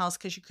you in your house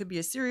because you could be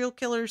a serial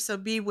killer. So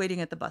be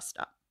waiting at the bus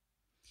stop.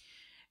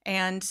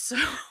 And so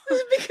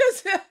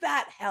because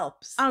that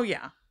helps. Oh,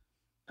 yeah.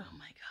 Oh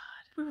my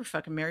God. We were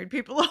fucking married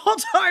people the whole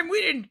time.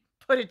 We didn't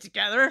put it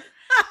together.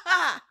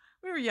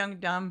 We were young and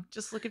dumb,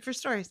 just looking for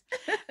stories.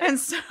 And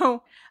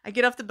so I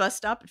get off the bus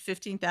stop at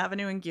 15th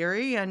Avenue in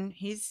Geary, and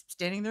he's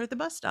standing there at the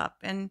bus stop.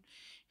 And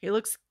he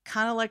looks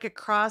kind of like a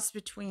cross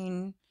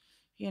between,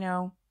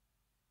 Al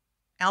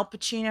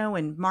Pacino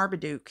and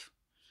Marmaduke.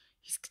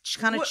 He's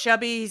kind of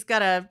chubby. He's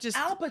got a just...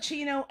 Al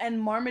Pacino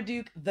and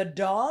Marmaduke, the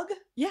dog?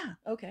 Yeah.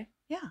 Okay.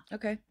 Yeah.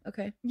 Okay.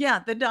 Yeah,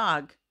 the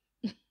dog.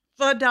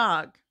 The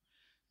dog.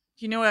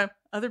 Do you know a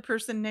other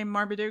person named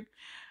Marmaduke?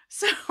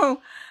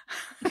 So...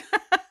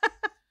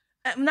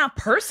 Not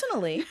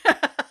personally.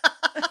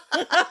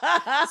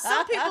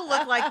 Some people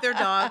look like their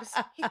dogs.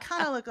 He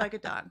kind of looked like a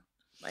dog.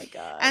 My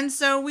God. And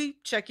so we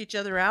check each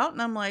other out,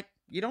 and I'm like,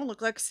 you don't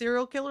look like a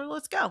serial killer.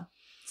 Let's go.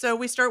 So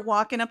we start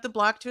walking up the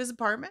block to his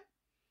apartment.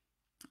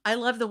 I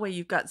love the way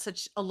you've got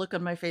such a look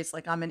on my face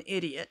like I'm an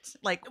idiot.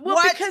 Like, well,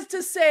 what? Because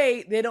to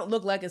say they don't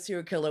look like a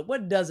serial killer,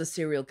 what does a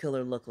serial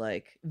killer look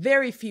like?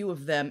 Very few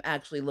of them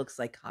actually look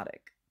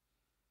psychotic.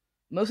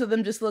 Most of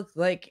them just look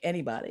like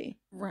anybody.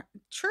 Right.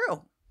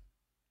 True.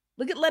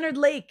 Look at Leonard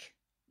Lake.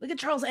 Look at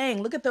Charles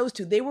Ang. Look at those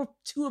two. They were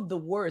two of the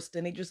worst,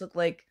 and they just look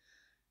like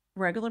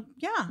regular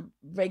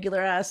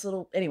ass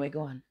little. Anyway,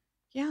 go on.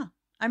 Yeah,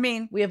 I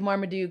mean, we have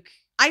Marmaduke.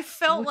 I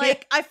felt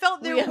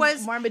there were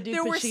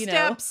Pacino.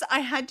 steps I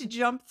had to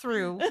jump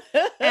through,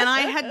 and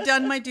I had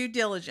done my due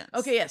diligence.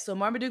 Okay, yeah. So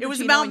Marmaduke. It Pacino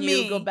was about and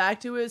me. you go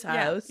back to his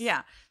house.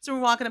 Yeah. So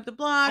we're walking up the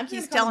block.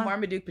 He's telling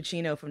Marmaduke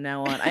Pacino from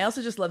now on. I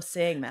also just love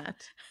saying that.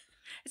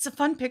 It's a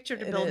fun picture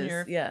to build in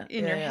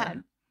your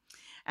head.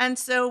 And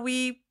so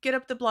we get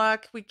up the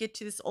block, we get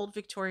to this old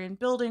Victorian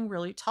building,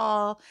 really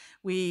tall.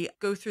 We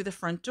go through the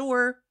front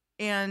door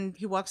and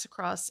he walks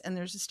across and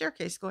there's a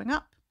staircase going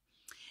up.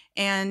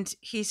 And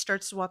he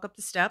starts to walk up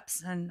the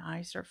steps and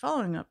I start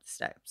following up the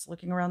steps,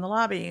 looking around the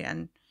lobby.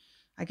 And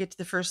I get to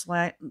the first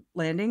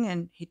landing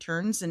and he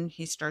turns and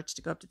he starts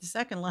to go up to the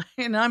second line.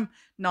 And I'm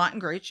not in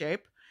great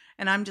shape.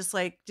 And I'm just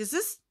like, does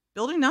this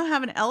building not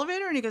have an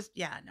elevator? And he goes,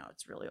 yeah, no,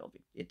 it's really old.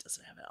 It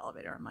doesn't have an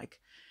elevator. I'm like,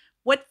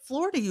 what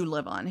floor do you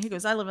live on? He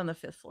goes, I live on the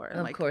 5th floor.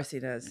 Of course he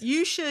does.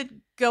 You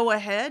should go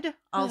ahead.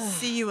 I'll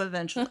see you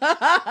eventually.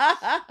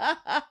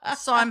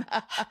 So I'm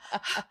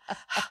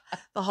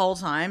the whole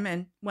time.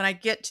 And when I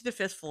get to the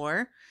 5th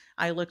floor,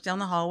 I look down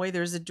the hallway.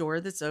 There's a door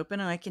that's open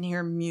and I can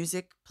hear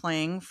music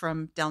playing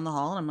from down the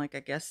hall. And I'm like, I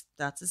guess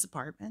that's his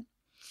apartment.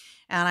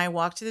 And I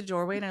walk to the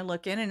doorway and I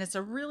look in and it's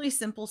a really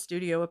simple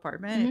studio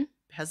apartment. Mm-hmm.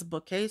 It has a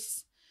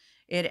bookcase.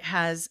 It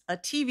has a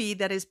TV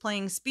that is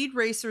playing Speed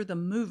Racer, the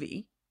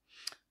movie.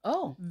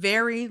 Oh,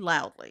 very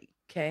loudly.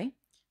 Okay.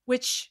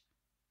 Which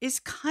is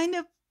kind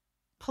of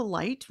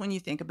polite when you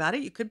think about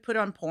it. You could put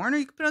on porn or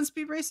you could put on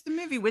Speed Racer the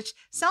movie, which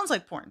sounds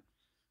like porn,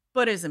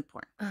 but isn't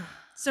porn.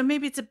 So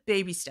maybe it's a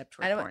baby step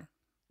toward porn.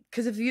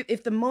 Because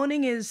if the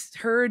moaning is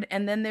heard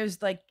and then there's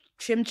like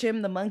Chim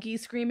Chim the monkey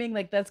screaming,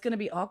 like that's going to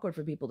be awkward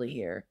for people to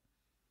hear.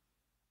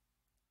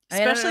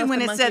 Especially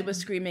when it was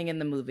screaming in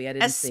the movie. I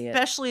didn't see it.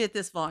 Especially at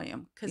this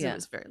volume, because it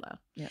was very loud.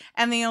 Yeah.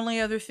 And the only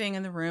other thing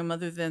in the room,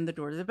 other than the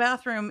door to the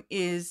bathroom,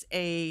 is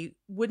a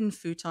wooden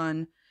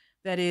futon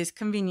that is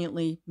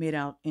conveniently made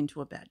out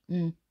into a bed.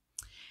 Mm.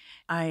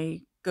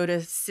 I go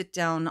to sit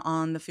down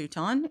on the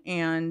futon,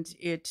 and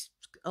it's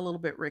a little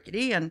bit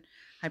rickety, and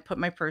I put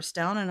my purse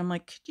down, and I'm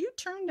like, could you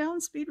turn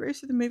down Speed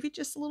Racer the movie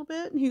just a little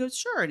bit? And he goes,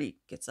 sure. And he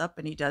gets up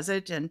and he does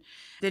it. And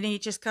then he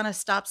just kind of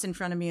stops in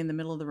front of me in the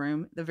middle of the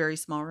room, the very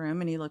small room.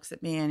 And he looks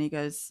at me and he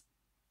goes,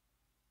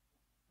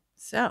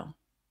 so.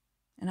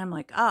 And I'm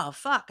like, oh,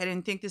 fuck. I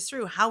didn't think this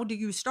through. How do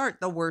you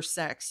start the worst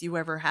sex you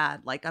ever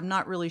had? Like, I'm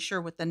not really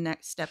sure what the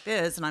next step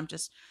is. And I'm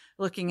just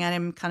looking at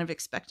him kind of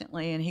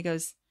expectantly. And he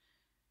goes,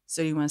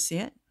 so do you want to see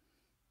it?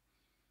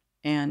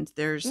 And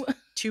there's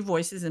two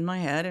voices in my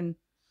head. And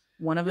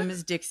one of them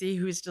is Dixie,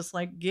 who's just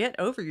like, get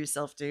over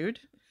yourself, dude.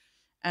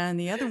 And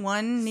the other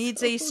one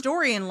needs a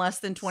story in less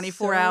than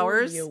 24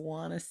 hours. You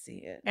want to see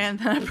it. And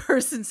that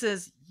person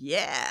says,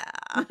 yeah.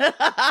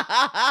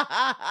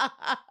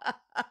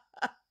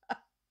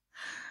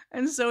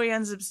 And so he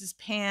ends up his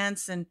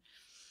pants and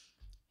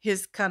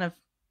his kind of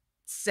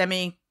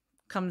semi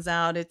comes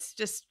out. It's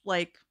just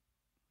like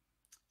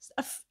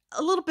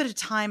a little bit of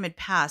time had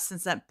passed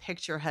since that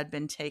picture had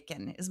been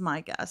taken, is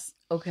my guess.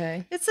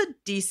 Okay. It's a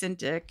decent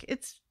dick.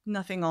 It's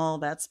nothing all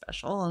that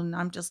special. And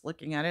I'm just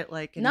looking at it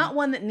like... Not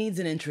one that needs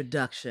an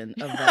introduction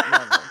of that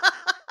level,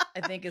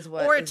 I think is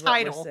what, or a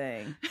title. What we're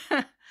saying.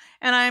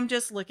 And I'm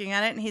just looking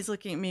at it and he's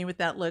looking at me with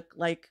that look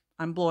like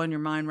I'm blowing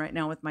your mind right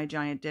now with my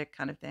giant dick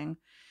kind of thing.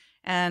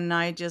 And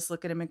I just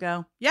look at him and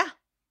go, yeah,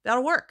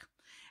 that'll work.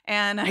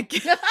 And I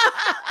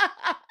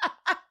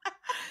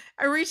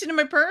reach into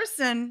my purse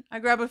and I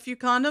grab a few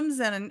condoms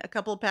and a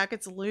couple of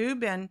packets of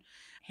lube and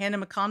hand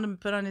him a condom to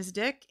put on his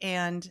dick.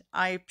 And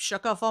I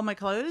shuck off all my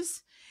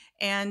clothes.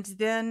 And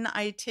then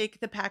I take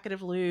the packet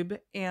of lube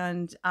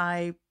and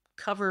I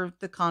cover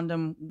the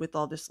condom with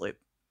all this lube.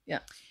 Yeah.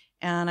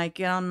 And I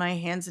get on my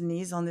hands and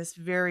knees on this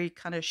very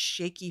kind of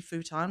shaky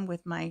futon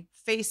with my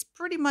face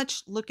pretty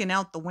much looking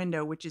out the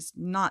window, which is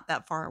not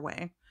that far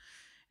away.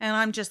 And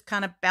I'm just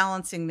kind of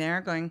balancing there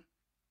going,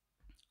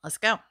 let's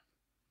go.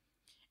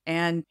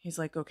 And he's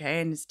like, okay.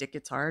 And his dick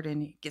gets hard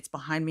and he gets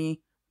behind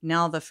me.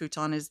 Now the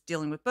futon is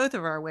dealing with both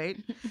of our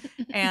weight.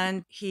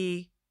 And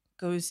he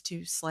goes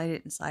to slide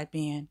it inside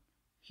me. And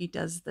he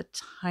does the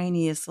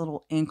tiniest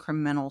little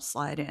incremental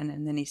slide in.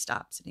 And then he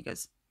stops and he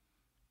goes,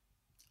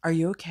 are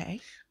you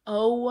okay?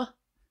 Oh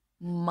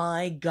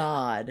my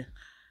God.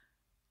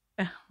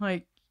 I'm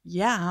like,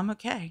 yeah, I'm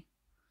okay.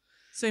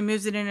 So he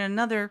moves it in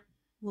another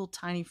little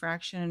tiny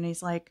fraction and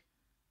he's like,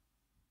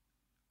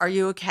 are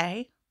you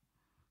okay?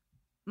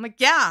 I'm like,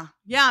 yeah,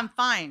 I'm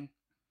fine.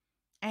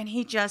 And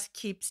he just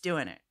keeps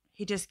doing it.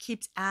 He just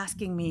keeps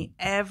asking me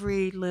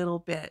every little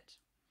bit.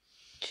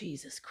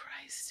 Jesus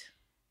Christ.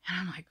 And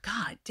I'm like,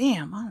 God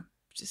damn,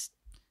 this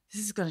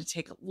is going to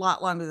take a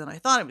lot longer than I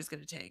thought it was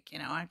going to take.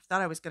 I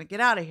thought I was going to get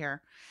out of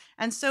here.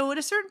 And so at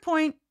a certain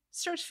point,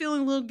 starts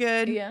feeling a little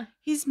good. Yeah.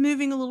 He's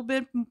moving a little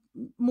bit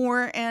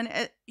more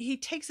and he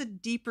takes a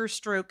deeper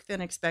stroke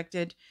than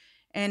expected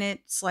and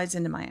it slides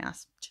into my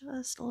ass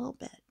just a little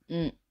bit.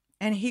 Mm.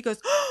 And he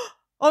goes,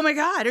 oh my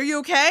God, are you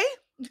okay?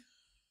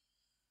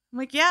 I'm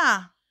like,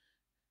 yeah,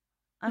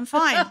 I'm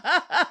fine.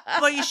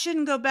 But you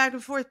shouldn't go back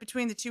and forth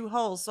between the two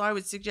holes. So I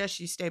would suggest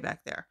you stay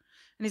back there.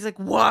 And he's like,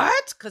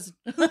 what? Because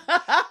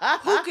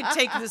who could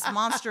take this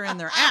monster in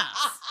their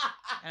ass?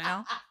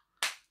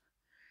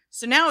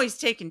 So now he's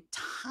taking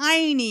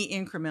tiny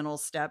incremental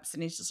steps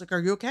and he's just like,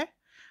 are you okay?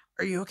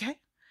 Are you okay?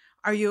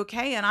 Are you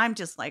okay? And I'm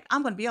just like,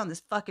 I'm going to be on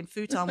this fucking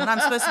futon when I'm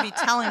supposed to be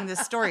telling this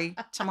story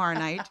tomorrow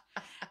night.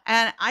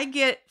 And I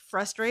get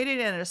frustrated.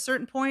 And at a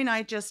certain point,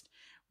 I just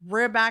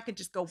rear back and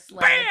just go Slam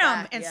bam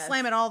back, and yes.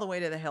 slam it all the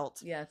way to the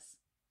hilt. Yes.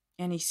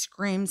 And he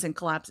screams and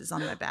collapses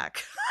on my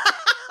back.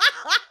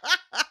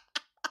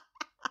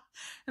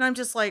 And I'm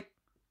just like,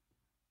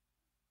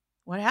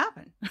 what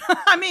happened?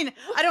 I mean,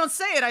 I don't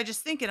say it. I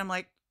just think it. I'm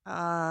like,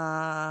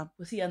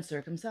 was he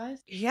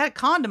uncircumcised? he had a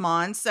condom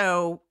on.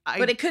 So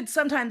but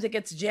sometimes it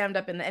gets jammed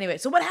up in the, anyway.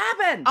 So what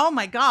happened? Oh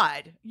my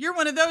God. You're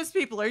one of those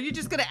people. Are you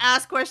just going to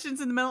ask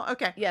questions in the middle?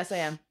 Okay. Yes, I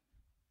am.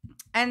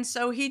 And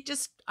so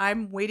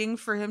I'm waiting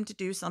for him to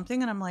do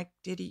something. And I'm like,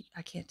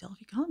 I can't tell if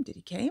he come. Did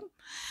he came?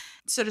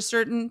 So at a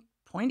certain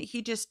point,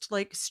 he just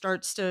he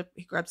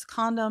grabs the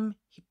condom.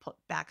 He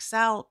backs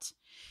out.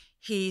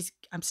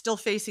 I'm still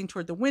facing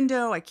toward the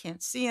window. I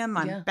can't see him.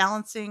 I'm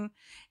balancing.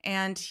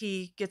 And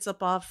he gets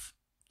up off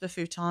the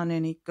futon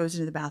and he goes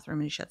into the bathroom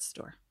and he shuts the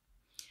door.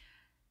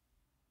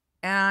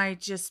 And I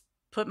just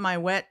put my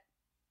wet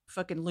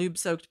fucking lube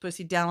soaked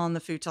pussy down on the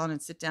futon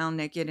and sit down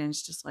naked. And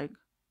it's just like,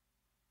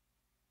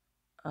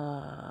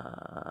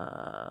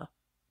 am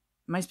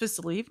I supposed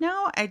to leave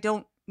now? I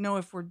don't know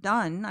if we're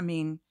done. I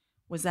mean,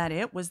 was that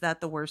it? Was that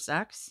the worst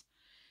sex?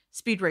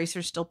 Speed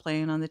Racer's still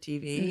playing on the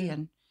TV.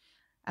 And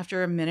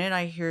after a minute,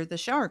 I hear the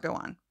shower go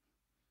on.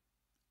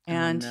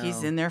 And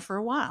he's in there for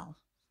a while.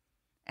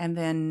 And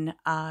then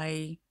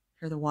I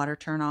hear the water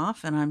turn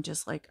off. And I'm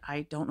just like,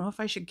 I don't know if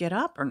I should get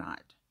up or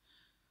not.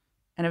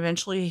 And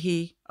eventually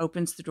he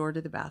opens the door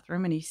to the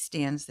bathroom and he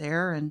stands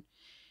there. And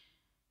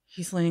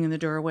he's leaning in the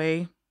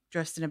doorway,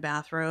 dressed in a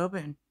bathrobe.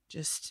 And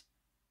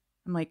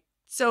I'm like,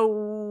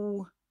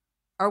 so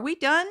are we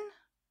done?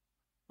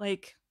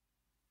 Like,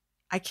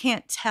 I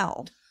can't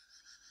tell.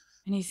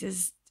 And he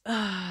says,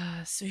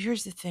 so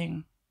here's the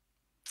thing.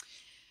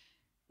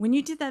 When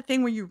you did that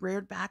thing where you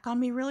reared back on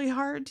me really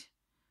hard,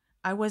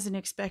 I wasn't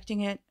expecting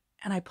it,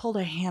 and I pulled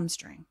a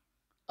hamstring.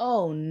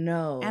 Oh,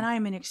 no. And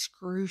I'm in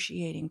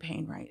excruciating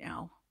pain right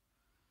now.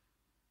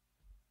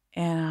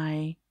 And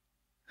I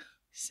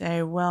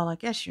say, well, I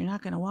guess you're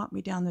not going to walk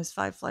me down those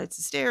 5 flights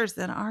of stairs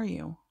then, are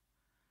you?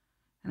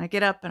 And I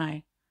get up and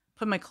I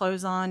put my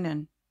clothes on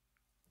and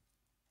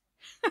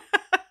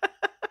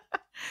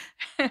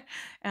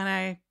and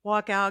I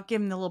walk out, give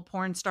him the little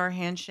porn star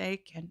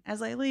handshake. And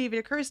as I leave, it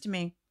occurs to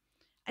me,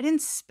 I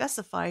didn't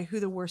specify who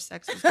the worst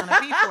sex was going to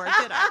be for,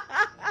 did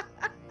I?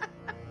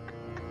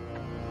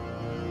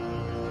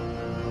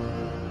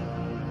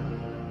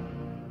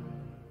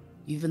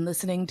 You've been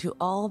listening to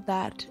All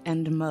That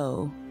and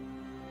Mo.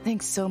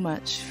 Thanks so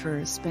much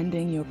for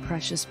spending your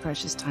precious,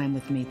 precious time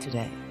with me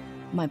today.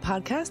 My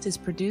podcast is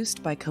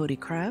produced by Cody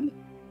Crabb.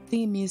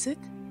 Theme music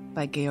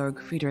by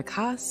Georg Friedrich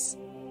Haas,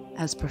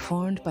 as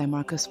performed by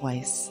Marcus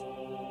Weiss.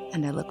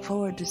 And I look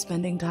forward to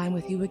spending time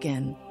with you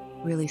again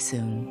really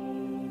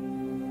soon.